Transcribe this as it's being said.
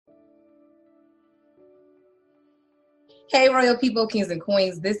Hey, royal people, kings and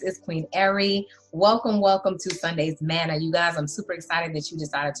queens. This is Queen Ari. Welcome to Sunday's Manna. You guys, I'm super excited that you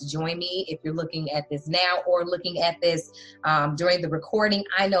decided to join me. If you're looking at this now or looking at this during the recording,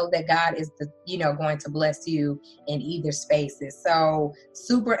 I know that God is going to bless you in either spaces. So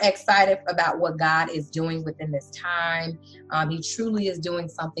super excited about what God is doing within this time. He truly is doing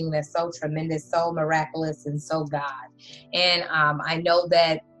something that's so tremendous, so miraculous, and so God. And I know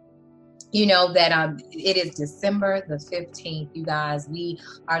that it is December the 15th, you guys. We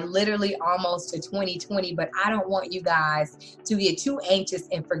are literally almost to 2020, but I don't want you guys to get too anxious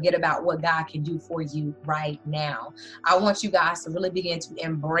and forget about what God can do for you right now. I want you guys to really begin to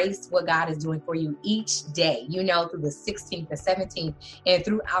embrace what God is doing for you each day, through the 16th, the 17th, and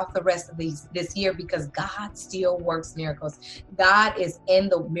throughout the rest of this year, because God still works miracles. God is in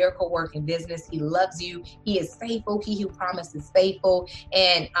the miracle working business. He loves you. He is faithful. He who promised is faithful.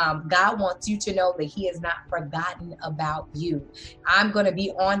 And God wants you to know that he has not forgotten about you. I'm going to be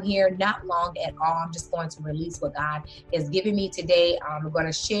on here not long at all. I'm just going to release what God has given me today. I'm going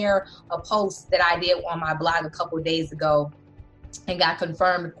to share a post that I did on my blog a couple of days ago, and God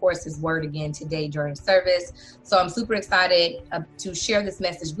confirmed, of course, his word again today during service. So I'm super excited to share this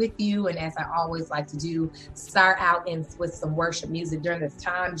message with you. And as I always like to do, start out with some worship music during this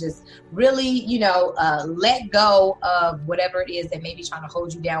time. Just really, let go of whatever it is that may be trying to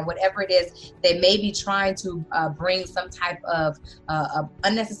hold you down, whatever it is that may be trying to bring some type of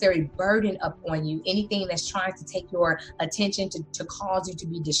unnecessary burden up on you. Anything that's trying to take your attention to cause you to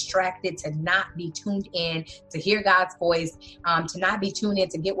be distracted, to not be tuned in, to hear God's voice, to not be tuned in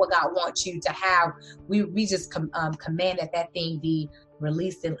to get what God wants you to have. We just command that thing be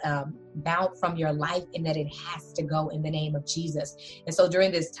released and bound from your life, and that it has to go in the name of Jesus. And so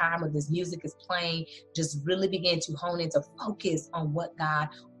during this time when this music is playing, just really begin to hone in to focus on what God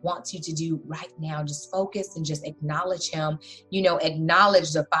wants you to do right now. Just focus and just acknowledge him,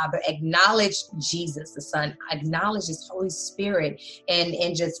 acknowledge the Father, acknowledge Jesus, the Son, acknowledge his Holy Spirit,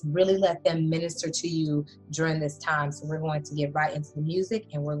 and just really let them minister to you during this time. So we're going to get right into the music,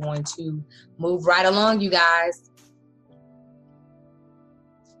 and we're going to move right along, you guys.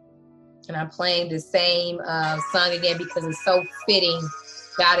 And I'm playing the same song again because it's so fitting.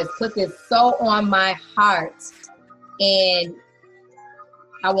 God has put this so on my heart, and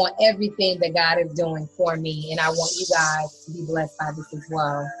I want everything that God is doing for me, and I want you guys to be blessed by this as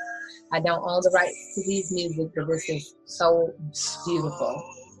well. I don't own the rights to these music, but this is so beautiful.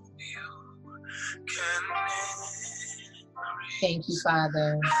 Thank you,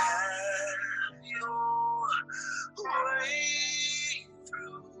 Father.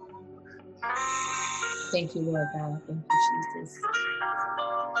 Thank you, Lord God. Thank you, Jesus.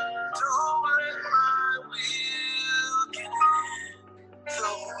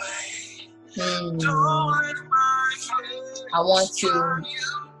 I want to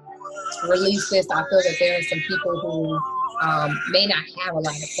release this. I feel that there are some people who may not have a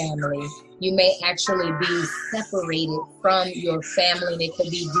lot of family. You may actually be separated from your family, and it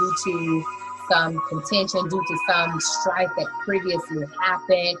could be due to some contention, due to some strife that previously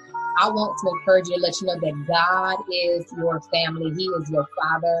happened. I want to encourage you to let you know that God is your family. He is your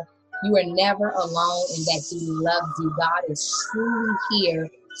Father. You are never alone, and that he loves you. God is truly here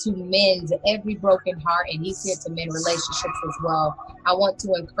to mend every broken heart, and he's here to mend relationships as well. I want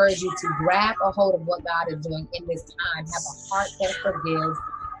to encourage you to grab a hold of what God is doing in this time. Have a heart that forgives,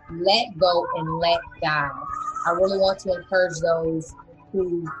 let go, and let God. I really want to encourage those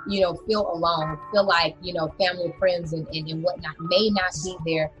who, feel alone, feel like, family, friends, and whatnot may not be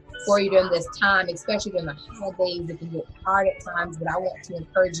there for you during this time, especially during the holidays. It can get hard at times, but I want to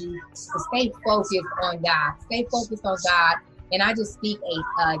encourage you to stay focused on God. Stay focused on God. And I just speak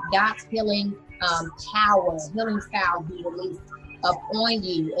a God's healing healing salve be released upon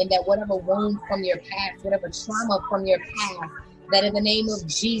you, and that whatever wound from your past, whatever trauma from your past, that in the name of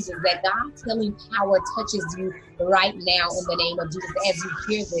Jesus, that God's healing power touches you right now in the name of Jesus. As you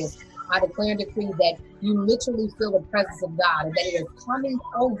hear this, I declare and decree that you literally feel the presence of God, and that it is coming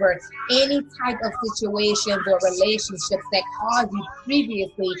over any type of situations or relationships that caused you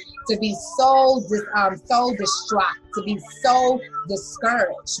previously to be so distraught, to be so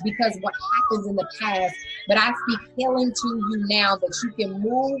discouraged because of what happens in the past. But I speak healing to you now, that you can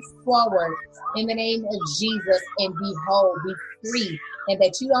move forward in the name of Jesus and be whole, be free, and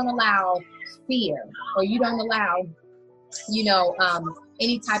that you don't allow fear, or you don't allow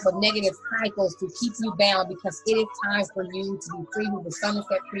any type of negative cycles to keep you bound, because it is time for you to be free. Who the Son is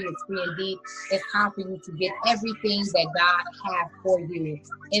set free is free indeed. It's time for you to get everything that God has for you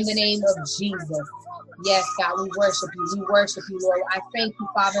in the name of Jesus. Yes, God, we worship you. We worship you, Lord. I thank you,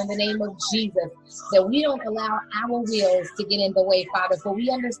 Father, in the name of Jesus, that we don't allow our wills to get in the way, Father, for we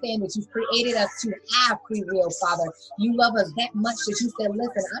understand that you've created us to have free will, Father. You love us that much that you said,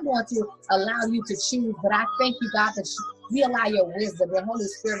 listen, I'm going to allow you to choose, but I thank you, God, that we allow your wisdom, your Holy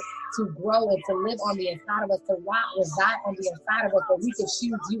Spirit, to grow and to live on the inside of us, to reside on the inside of us, that we can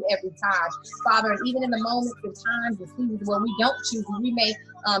choose you every time. Father, and even in the moments and times and seasons where we don't choose you, we may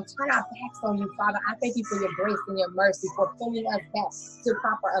turn our backs on you, Father. I thank you for your grace and your mercy, for pulling us back to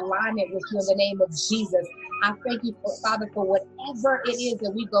proper alignment with you in the name of Jesus. I thank you, Father, for whatever it is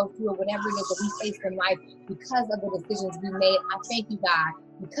that we go through or whatever it is that we face in life because of the decisions we made. I thank you, God,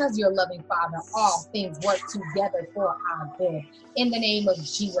 because you're loving, Father, all things work together for our good. In the name of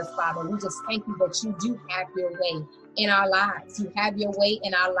Jesus, Father, we just thank you that you do have your way in our lives. You have your way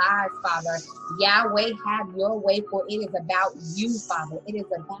in our lives, Father. Yahweh, have your way, for it is about you, Father. It is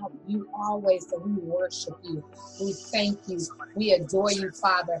about you always, so we worship you. We thank you. We adore you,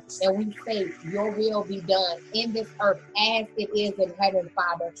 Father. And we say your will be done in this earth as it is in heaven,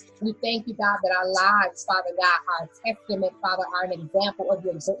 Father. We thank you, God, that our lives, Father God, our testament, Father, are an example of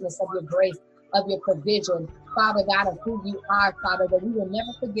your goodness, of your grace, of your provision, Father God, of who you are, Father, that we will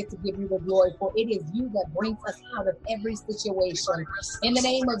never forget to give you the glory, for it is you that brings us out of every situation. In the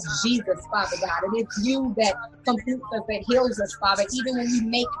name of Jesus, Father God, it is you that completes us, that heals us, Father, even when we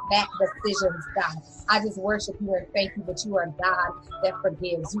make bad decisions, God. I just worship you and thank you that you are a God that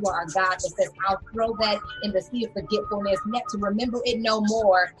forgives. You are a God that says, I'll throw that in the sea of forgetfulness, not to remember it no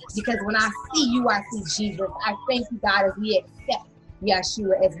more, because when I see you, I see Jesus. I thank you, God, as we accept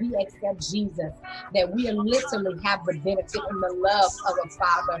Yeshua, as we accept Jesus, that we literally have the benefit and the love of a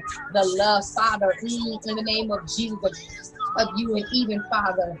Father, the love, Father, in the name of Jesus, of you, and even,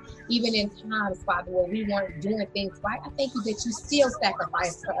 Father, even in times, Father, where we weren't doing things right, I thank you that you still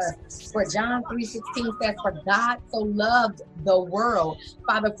sacrificed for us. For John 3:16 says, for God so loved the world,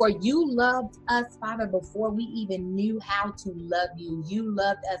 Father, for you loved us, Father, before we even knew how to love you. You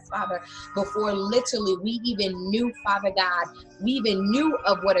loved us, Father, before literally we even knew, Father God, we even knew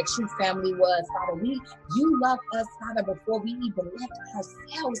of what a true family was, Father. You loved us, Father, before we even loved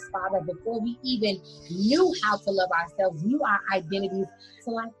ourselves, Father, before we even knew how to love ourselves, knew our identities.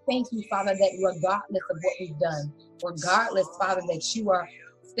 So I thank you, Father, that regardless of what we've done, regardless, Father, that you are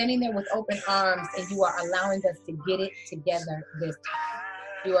standing there with open arms and you are allowing us to get it together this time.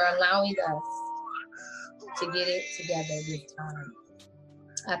 You are allowing us to get it together this time.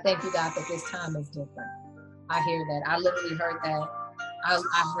 I thank you, God, that this time is different. I hear that. I literally heard that. I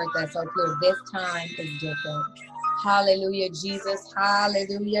heard that so clear. This time is different. Hallelujah, Jesus.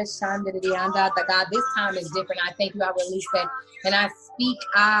 Hallelujah. God, this time is different. I thank you. I release that. And I speak,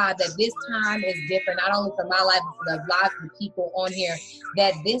 that this time is different, not only for my life, but for the lives of the people on here,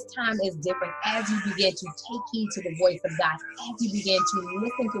 that this time is different as you begin to take heed to the voice of God, as you begin to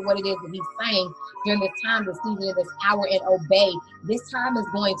listen to what it is that he's saying during this time, this season, this hour, and obey. This time is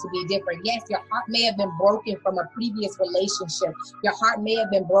going to be different. Yes, your heart may have been broken from a previous relationship. Your heart may have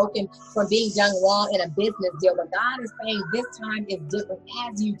been broken from being done wrong in a business deal, but God is saying this time is different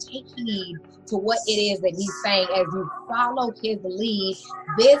as you take heed to what it is that he's saying, as you follow his lead.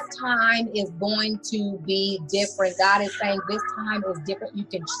 This time is going to be different. God is saying this time is different. You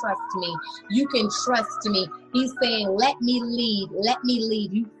can trust me. You can trust me. He's saying, let me lead. Let me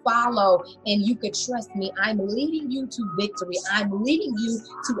lead. You follow and you can trust me. I'm leading you to victory. I'm leading you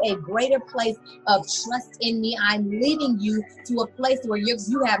to a greater place of trust in me. I'm leading you to a place where you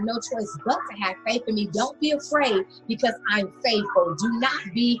have no choice but to have faith in me. Don't be afraid because I'm faithful. Do not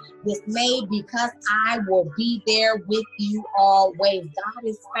be dismayed because I will be there with you always. God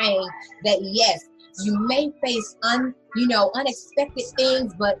is saying that yes, you may face unexpected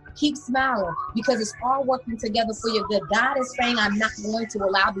things, but keep smiling because it's all working together for your good. God is saying, I'm not going to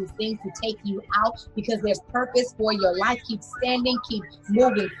allow these things to take you out because there's purpose for your life. Keep standing, keep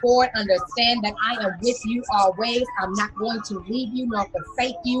moving forward. Understand that I am with you always. I'm not going to leave you nor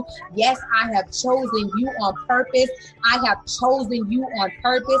forsake you. Yes, I have chosen you on purpose. I have chosen you on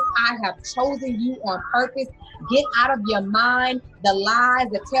purpose. I have chosen you on purpose. Get out of your mind the lies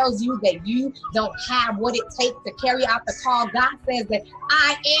that tells you that you don't have what it takes to carry out the call. God says that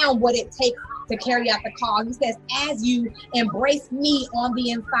I am what it takes to carry out the call. He says, as you embrace me on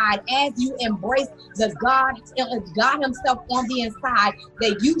the inside, as you embrace the God himself on the inside,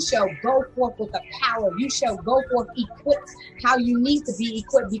 that you shall go forth with the power. You shall go forth equipped how you need to be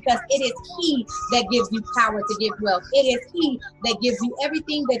equipped, because it is he that gives you power to give wealth. It is he that gives you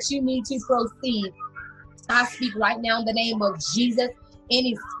everything that you need to proceed. I speak right now in the name of Jesus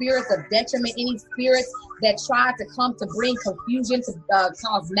any spirits of detriment, any spirits that try to come to bring confusion, to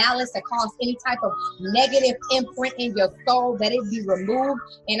cause malice, to cause any type of negative imprint in your soul, that it be removed.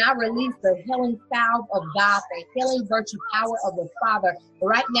 And I release the healing salve of God, the healing virtue power of the Father.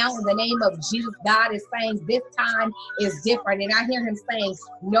 Right now, in the name of Jesus, God is saying this time is different. And I hear him saying,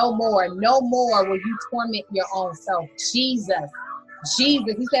 no more will you torment your own self. Jesus. He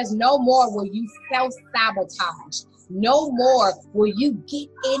says, no more will you self-sabotage. No more will you get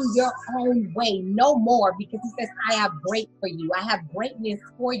in your own way. No more, because he says, I have great for you. I have greatness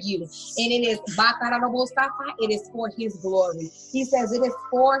for you. And it is for his glory. He says it is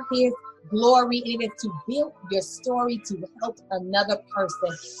for his glory, and it is to build your story to help another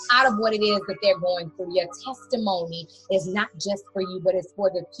person out of what it is that they're going through. Your testimony is not just for you, but it's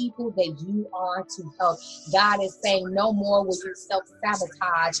for the people that you are to help. God is saying, no more will you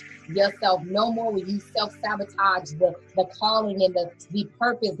self-sabotage yourself. No more will you self-sabotage the calling and the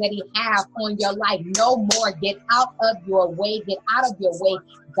purpose that he has on your life. No more. Get out of your way. Get out of your way.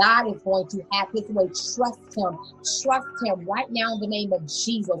 God is going to have his way. Trust him. Trust him right now in the name of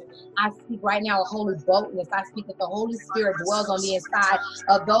Jesus. I speak right now a holy boldness. I speak that the Holy Spirit dwells on the inside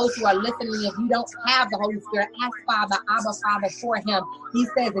of those who are listening. If you don't have the Holy Spirit, ask Father, Abba Father for him. He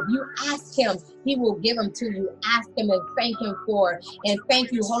says if you ask him, he will give them to you. Ask him and thank him for it. And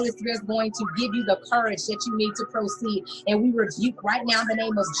thank you, Holy Spirit is going to give you the courage that you need to proceed. And we rebuke right now in the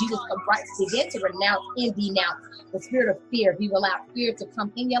name of Jesus Christ. Begin to renounce and denounce the spirit of fear. If you allow fear to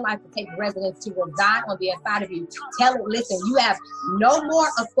come in your life, to take residence, to reside on the inside of you, tell it, listen, you have no more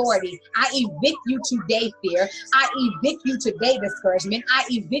authority. I evict you today, fear. I evict you today, discouragement. I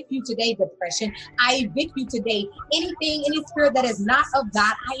evict you today, depression. I evict you today, any spirit that is not of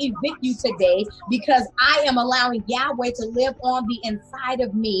God. I evict you today, because I am allowing Yahweh to live on the inside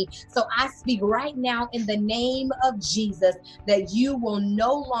of me. So I speak right now in the name of Jesus that you will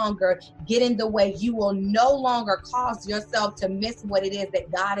no longer get in the way. You will no longer cause yourself to miss what it is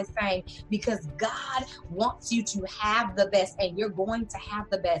that God is saying, because God wants you to have the best, and you're going to have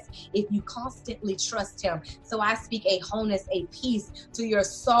the best if you constantly trust him. So I speak a wholeness, a peace to your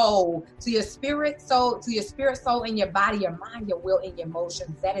soul, to your spirit soul, and your body, your mind, your will, and your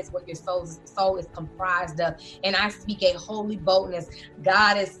emotions. That is what your soul is comprised of. And I speak a holy boldness.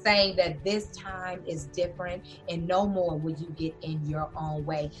 God is saying that this time is different, and no more will you get in your own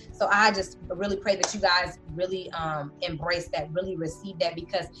way. So I just really pray that you guys really embrace that, really receive that,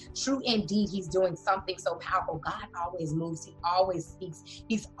 because true indeed, he's doing something so powerful. God always moves. He always speaks.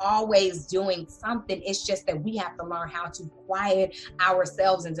 He's always doing something. It's just that we have to learn how to quiet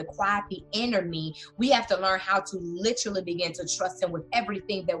ourselves and to quiet the enemy. We have to learn how to literally begin to trust him with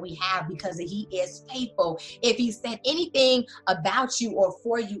everything that we have, because he is faithful. If he said anything about you or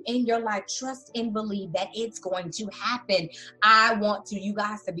for you in your life, trust and believe that it's going to happen. I want you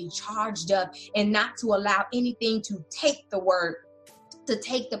guys to be charged up and not to allow anything to take the word, to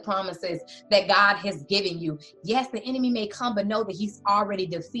take the promises that God has given you. Yes, the enemy may come, but know that he's already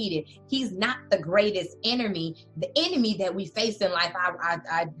defeated. He's not the greatest enemy. The enemy that we face in life,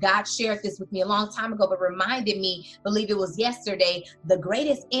 God shared this with me a long time ago, but reminded me, believe it was yesterday, the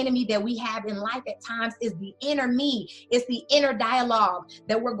greatest enemy that we have in life at times is the inner me. It's the inner dialogue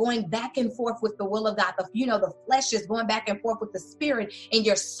that we're going back and forth with the will of God. The flesh is going back and forth with the spirit, and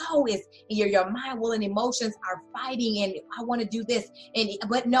your soul is, your mind, will, and emotions are fighting, and I want to do this.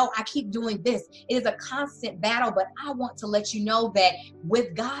 But no, I keep doing this. It is a constant battle, but I want to let you know that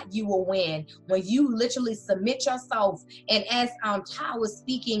with God, you will win. When you literally submit yourself, and as Ty was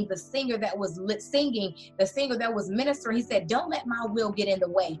speaking, the singer that was ministering, he said, don't let my will get in the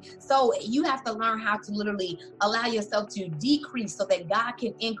way. So you have to learn how to literally allow yourself to decrease so that God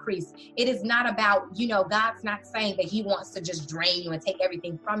can increase. It is not about, God's not saying that he wants to just drain you and take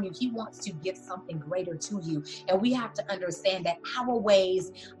everything from you. He wants to give something greater to you. And we have to understand that our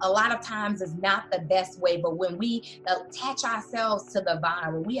ways a lot of times is not the best way, but when we attach ourselves to the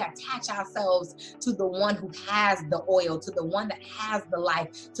vine, when we attach ourselves to the one who has the oil, to the one that has the life,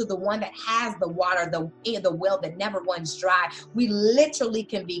 to the one that has the water, the well that never runs dry, we literally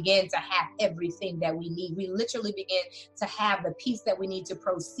can begin to have everything that we need. We literally begin to have the peace that we need to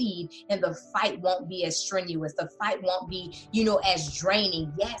proceed, and the fight won't be as strenuous. The fight won't be, as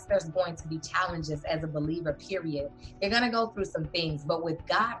draining. Yes, there's going to be challenges as a believer, period. You're going to go through some things. things, but with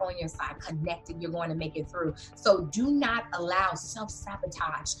God on your side, connected, you're going to make it through. So do not allow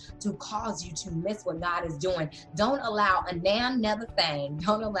self-sabotage to cause you to miss what God is doing. Don't allow another thing.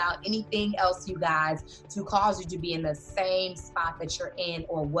 Don't allow anything else, you guys, to cause you to be in the same spot that you're in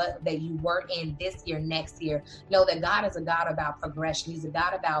or what that you were in this year, next year. Know that God is a God about progression. He's a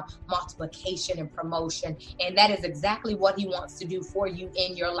God about multiplication and promotion. And that is exactly what he wants to do for you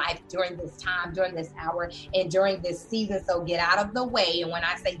in your life during this time, during this hour, and during this season. So get out of the way. And when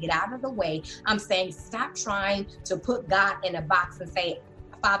I say get out of the way, I'm saying stop trying to put God in a box and say,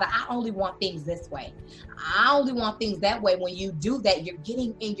 Father, I only want things this way. I only want things that way. When you do that, you're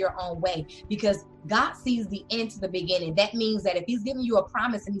getting in your own way, because God sees the end to the beginning. That means that if he's giving you a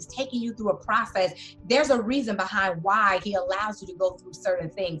promise and he's taking you through a process, there's a reason behind why he allows you to go through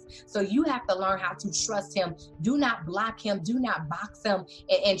certain things. So you have to learn how to trust him. Do not block him. Do not box him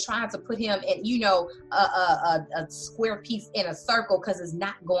and try to put him in, a square piece in a circle, because it's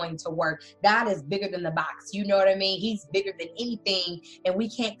not going to work. God is bigger than the box. You know what I mean? He's bigger than anything, and we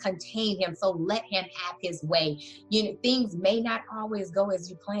can't contain him. So let him have his way. Things may not always go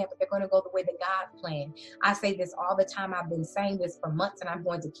as you plan, but they're going to go the way that God planned. I say this all the time. I've been saying this for months, and I'm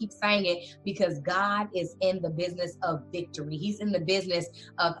going to keep saying it, because God is in the business of victory. He's in the business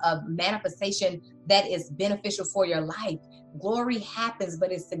of manifestation that is beneficial for your life. Glory happens,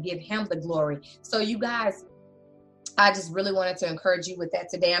 but it's to give him the glory. So you guys, I just really wanted to encourage you with that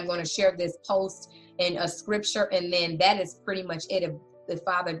today. I'm going to share this post in a scripture, and then that is pretty much it. If the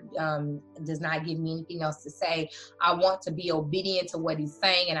Father does not give me anything else to say, I want to be obedient to what he's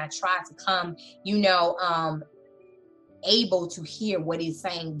saying, and I try to come, able to hear what he's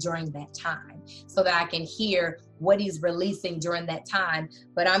saying during that time, so that I can hear what he's releasing during that time.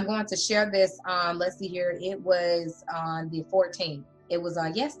 But I'm going to share this. Let's see here. It was on the 14th. It was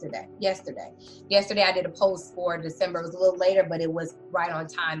on yesterday. Yesterday I did a post for December. It was a little later, but it was right on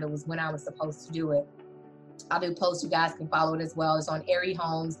time. It was when I was supposed to do it. I'll do posts. You guys can follow it as well. It's on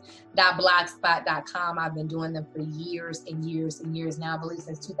airyhomes.blogspot.com. I've been doing them for years and years and years now. I believe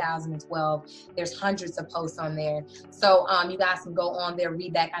since 2012. There's hundreds of posts on there. So you guys can go on there,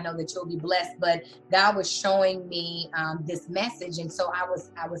 read that. I know that you'll be blessed. But God was showing me this message, and so I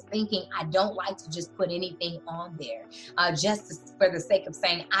was thinking, I don't like to just put anything on there for the sake of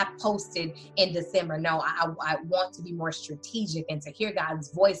saying I posted in December. No, I want to be more strategic and to hear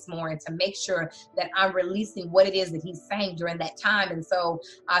God's voice more, and to make sure that I'm releasing what it is that he's saying during that time. And so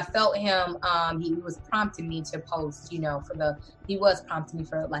I felt him, he was prompting me to post, he was prompting me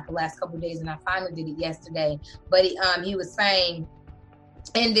for like the last couple of days, and I finally did it yesterday. But he was saying,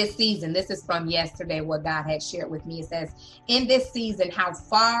 in this season, this is from yesterday, what God had shared with me. It says, in this season, how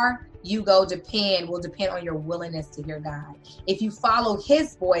far you go will depend on your willingness to hear God. If you follow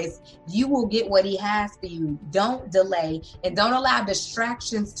his voice, you will get what he has for you. Don't delay, and don't allow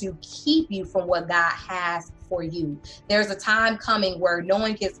distractions to keep you from what God has for you. There's a time coming where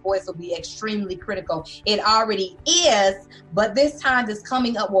knowing his voice will be extremely critical. It already is, but this time that's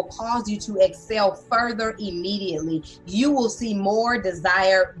coming up will cause you to excel further immediately. You will see more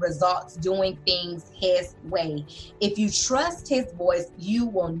desired results doing things his way. If you trust his voice, you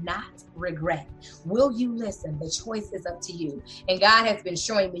will not regret. Will you listen? The choice is up to you. And God has been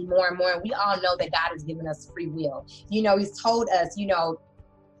showing me more and more. And we all know that God has given us free will. He's told us,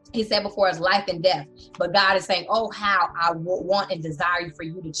 he said before us life and death, but God is saying, oh, how I want and desire for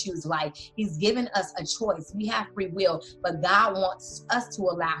you to choose life. He's given us a choice. We have free will, but God wants us to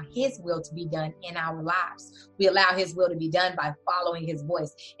allow his will to be done in our lives. We allow his will to be done by following his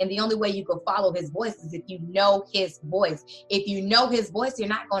voice. And the only way you can follow his voice is if you know his voice. If you know his voice, you're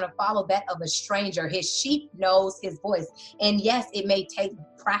not going to follow that of a stranger. His sheep knows his voice. And yes, it may take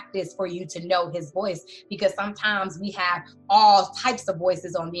practice for you to know his voice, because sometimes we have all types of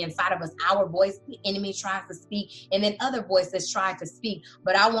voices on the inside of us. Our voice, the enemy tries to speak, and then other voices try to speak.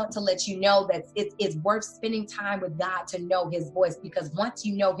 But I want to let you know that it's worth spending time with God to know his voice, because once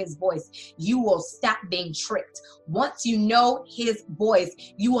you know his voice, you will stop being tricked. Once you know his voice,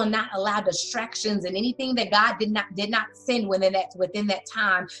 you will not allow distractions and anything that God did not send within that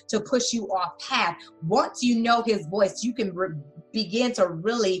time to push you off path. Once you know his voice, you can begin to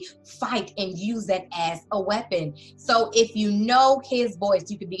really fight and use that as a weapon. So if you know his voice,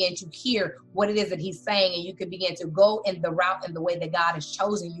 you can begin to hear what it is that he's saying, and you can begin to go in the route and the way that God has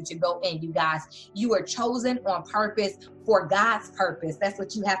chosen you to go in. You guys, you are chosen on purpose for God's purpose. That's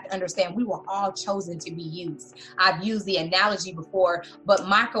what you have to understand. We were all chosen to be used. I've used the analogy before, but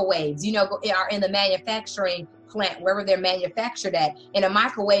microwaves, are in the manufacturing plant, wherever they're manufactured at. And a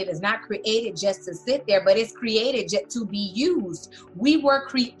microwave is not created just to sit there, but it's created just to be used. We were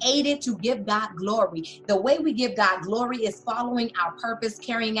created to give God glory. The way we give God glory is following our purpose,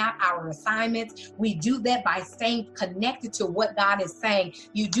 carrying out our assignments. We do that by staying connected to what God is saying.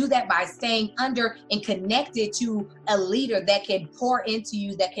 You do that by staying under and connected to a leader that can pour into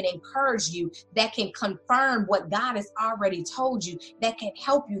you, that can encourage you, that can confirm what God has already told you, that can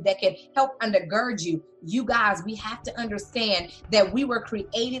help you, that can help undergird you. You guys, we have to understand that we were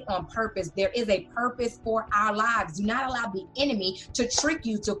created on purpose. There is a purpose for our lives. Do not allow the enemy to trick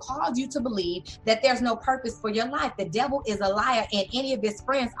you, to cause you to believe that there's no purpose for your life. The devil is a liar, and any of his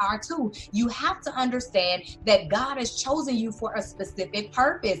friends are too. You have to understand that God has chosen you for a specific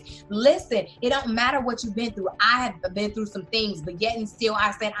purpose. Listen, it don't matter what you've been through. I have been through some things, but yet and still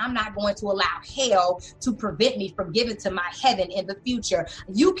I said, I'm not going to allow hell to prevent me from giving to my heaven in the future.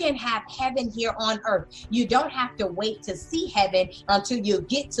 You can have heaven here on earth. You don't have to wait to see heaven until you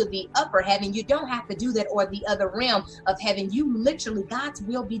get to the upper heaven. You don't have to do that, or the other realm of heaven. You literally, God's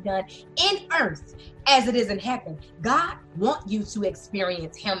will be done in earth as it is in heaven. God wants you to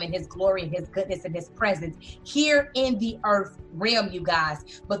experience him and his glory and his goodness and his presence here in the earth realm, you guys.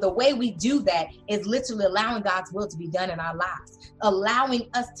 But the way we do that is literally allowing God's will to be done in our lives, allowing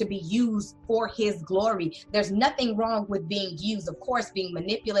us to be used for his glory. There's nothing wrong with being used. Of course, being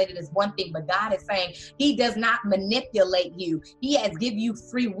manipulated is one thing, but God is saying he does not manipulate you. He has given you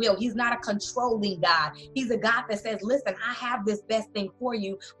free will. He's not a controlling God. He's a God that says, listen, I have this best thing for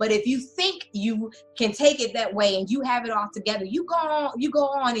you, but if you think you can take it that way and you have it all together, you go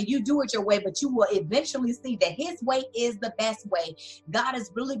on and you do it your way, but you will eventually see that his way is the best way. God has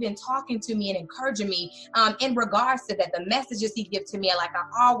really been talking to me and encouraging me in regards to that. The messages he gives to me, like I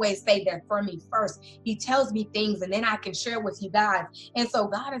always say, they're for me first. He tells me things and then I can share with you guys. And so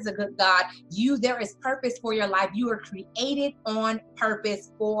God is a good God. There is purpose for your life. You are created on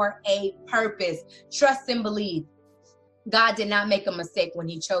purpose for a purpose. Trust and believe. God did not make a mistake when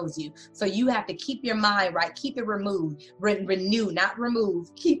he chose you. So you have to keep your mind right. Keep it renewed, not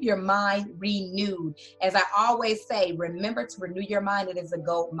removed. Keep your mind renewed. As I always say, remember to renew your mind. It is a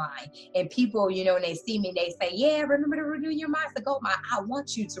gold mine. And people, when they see me, they say, yeah, remember to renew your mind. It's a gold mine. I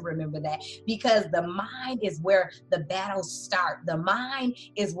want you to remember that, because the mind is where the battles start. The mind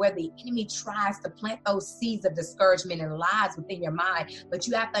is where the enemy tries to plant those seeds of discouragement and lies within your mind. But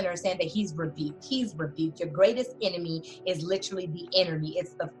you have to understand that he's rebuked. He's rebuked. Your greatest enemy is literally the enemy.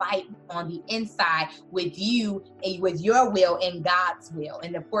 It's the fight on the inside with you and with your will and God's will.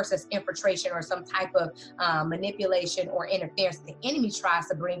 And of course, there's infiltration or some type of manipulation or interference the enemy tries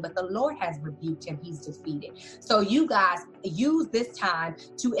to bring, but the Lord has rebuked him. He's defeated. So you guys use this time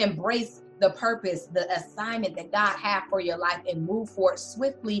to embrace the purpose, the assignment that God had for your life, and move forward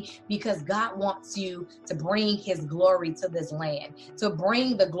swiftly, because God wants you to bring his glory to this land, to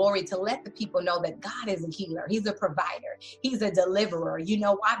bring the glory, to let the people know that God is a healer. He's a provider. He's a deliverer. You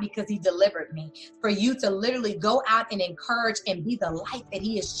know why? Because he delivered me. For you to literally go out and encourage and be the light that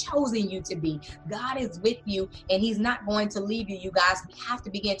he has chosen you to be. God is with you and he's not going to leave you, you guys. We have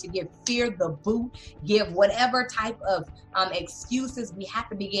to begin to give fear the boot, give whatever type of excuses. We have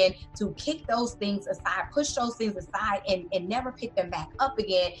to begin to kick those things aside, push those things aside, and never pick them back up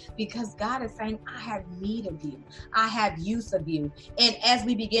again, because God is saying, I have need of you. I have use of you. And as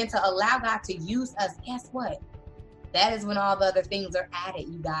we begin to allow God to use us, guess what? That is when all the other things are added,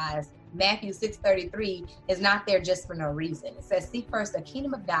 you guys. Matthew 6:33 is not there just for no reason. It says, seek first the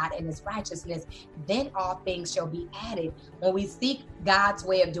kingdom of God and his righteousness, then all things shall be added. When we seek God's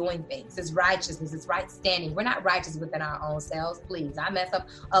way of doing things, his righteousness, his right standing, we're not righteous within our own selves. Please, I mess up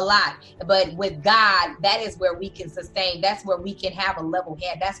a lot. But with God, that is where we can sustain. That's where we can have a level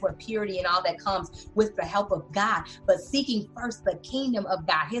head. That's where purity and all that comes with the help of God. But seeking first the kingdom of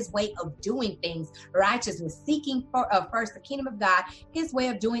God, his way of doing things, righteousness, seeking first the kingdom of God, his way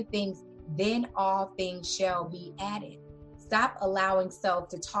of doing things, then all things shall be added. Stop allowing self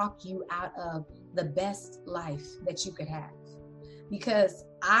to talk you out of the best life that you could have, because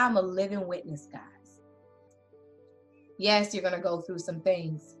I'm a living witness, guys. Yes, you're going to go through some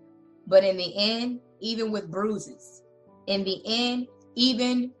things, but in the end, even with bruises, in the end,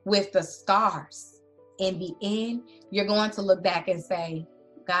 even with the scars, in the end, you're going to look back and say,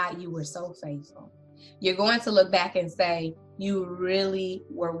 God, you were so faithful. You're going to look back and say, you really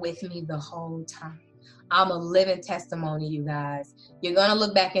were with me the whole time. I'm a living testimony, you guys. You're going to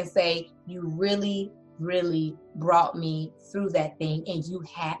look back and say, you really, really brought me through that thing, and you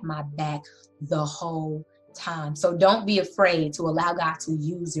had my back the whole time. So don't be afraid to allow God to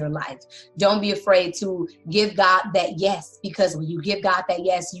use your life. Don't be afraid to give God that yes, because when you give God that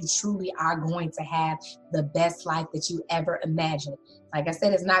yes, you truly are going to have the best life that you ever imagined. Like I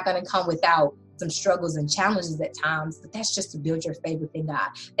said, it's not going to come without some struggles and challenges at times, but that's just to build your faith within God.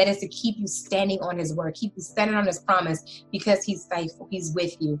 That is to keep you standing on his word, keep you standing on his promise, because he's faithful, he's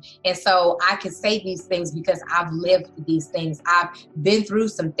with you. And so I can say these things because I've lived these things. I've been through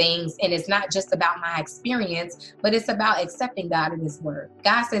some things, and it's not just about my experience, but it's about accepting God and his word.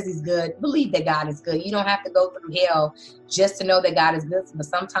 God says he's good. Believe that God is good. You don't have to go through hell just to know that God is good, but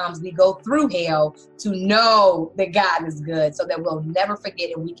sometimes we go through hell to know that God is good, so that we'll never forget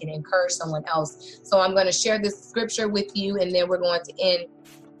and we can encourage someone else. So I'm going to share this scripture with you, and then we're going to end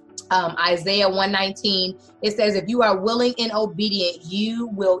Isaiah 119. It says, if you are willing and obedient, you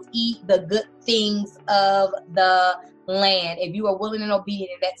will eat the good things of the land. If you are willing and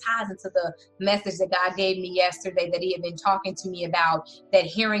obedient, and that ties into the message that God gave me yesterday, that he had been talking to me about, that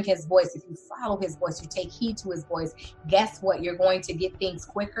hearing his voice, if you follow his voice, you take heed to his voice, guess what? You're going to get things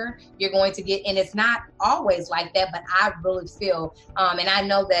quicker. You're going to get, and it's not always like that, but I really feel, and I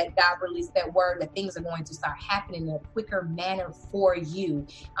know that God released that word, that things are going to start happening in a quicker manner for you.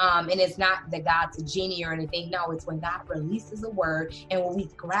 And it's not that God's a genie or anything. No, it's when God releases a word, and when we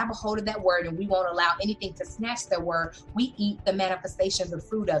grab a hold of that word and we won't allow anything to snatch that word, we eat the manifestation, the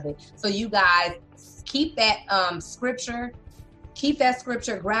fruit of it. So you guys keep that scripture,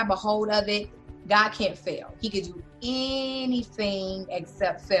 grab a hold of it. God can't fail. He could do anything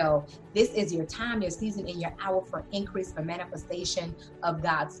except fail. This is your time, your season, and your hour for increase, for manifestation of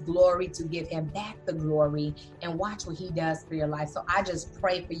God's glory, to give him back the glory and watch what he does for your life. So I just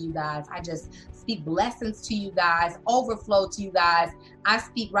pray for you guys. I just speak blessings to you guys, overflow to you guys. I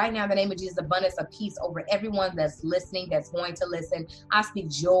speak right now in the name of Jesus, abundance of peace over everyone that's listening, that's going to listen. I speak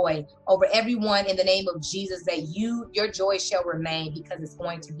joy over everyone in the name of Jesus, that your joy shall remain, because it's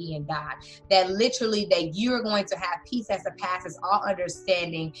going to be in God. That literally that you're going to have peace that surpasses all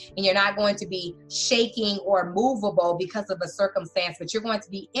understanding, and you're not going to be shaking or movable because of a circumstance, but you're going to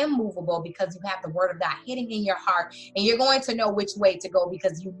be immovable because you have the word of God hidden in your heart, and you're going to know which way to go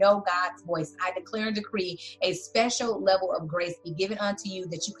because you know God's voice. I declare and decree a special level of grace be given unto you,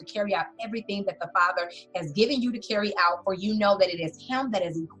 that you could carry out everything that the Father has given you to carry out, for you know that it is him that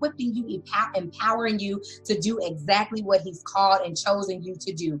is equipping you, empowering you to do exactly what he's called and chosen you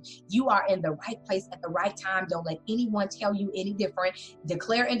to do. You are in the right place at the right time. Don't let anyone tell you any different.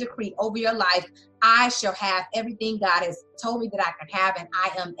 Declare and decree over your life, I shall have everything God has told me that I can have, and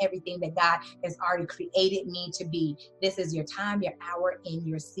I am everything that God has already created me to be. This is your time, your hour, and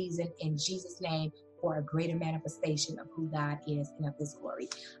your season, in Jesus' name, for a greater manifestation of who God is and of his glory.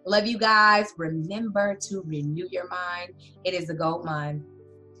 Love you guys. Remember to renew your mind. It is a gold mine.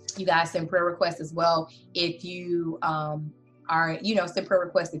 You guys send prayer requests as well. If you send prayer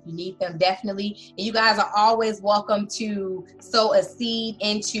requests if you need them, definitely. And you guys are always welcome to sow a seed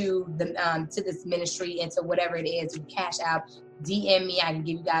into the to this ministry, into whatever it is. You cash out, DM me. I can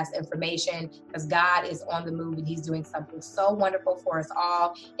give you guys information, because God is on the move and he's doing something so wonderful for us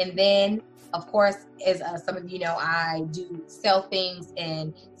all. And then, of course, as some of you know, I do sell things,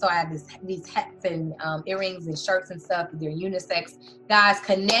 and so I have these hats and earrings and shirts and stuff. They're unisex. Guys,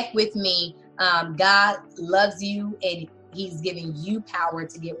 connect with me. God loves you, and he's giving you power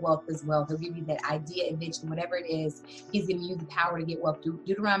to get wealth as well. He'll give you that idea, invention, whatever it is. He's giving you the power to get wealth.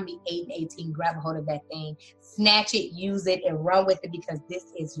 Deuteronomy 8:18, grab a hold of that thing, snatch it, use it, and run with it, because this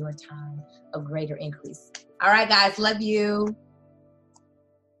is your time of greater increase. All right, guys, love you.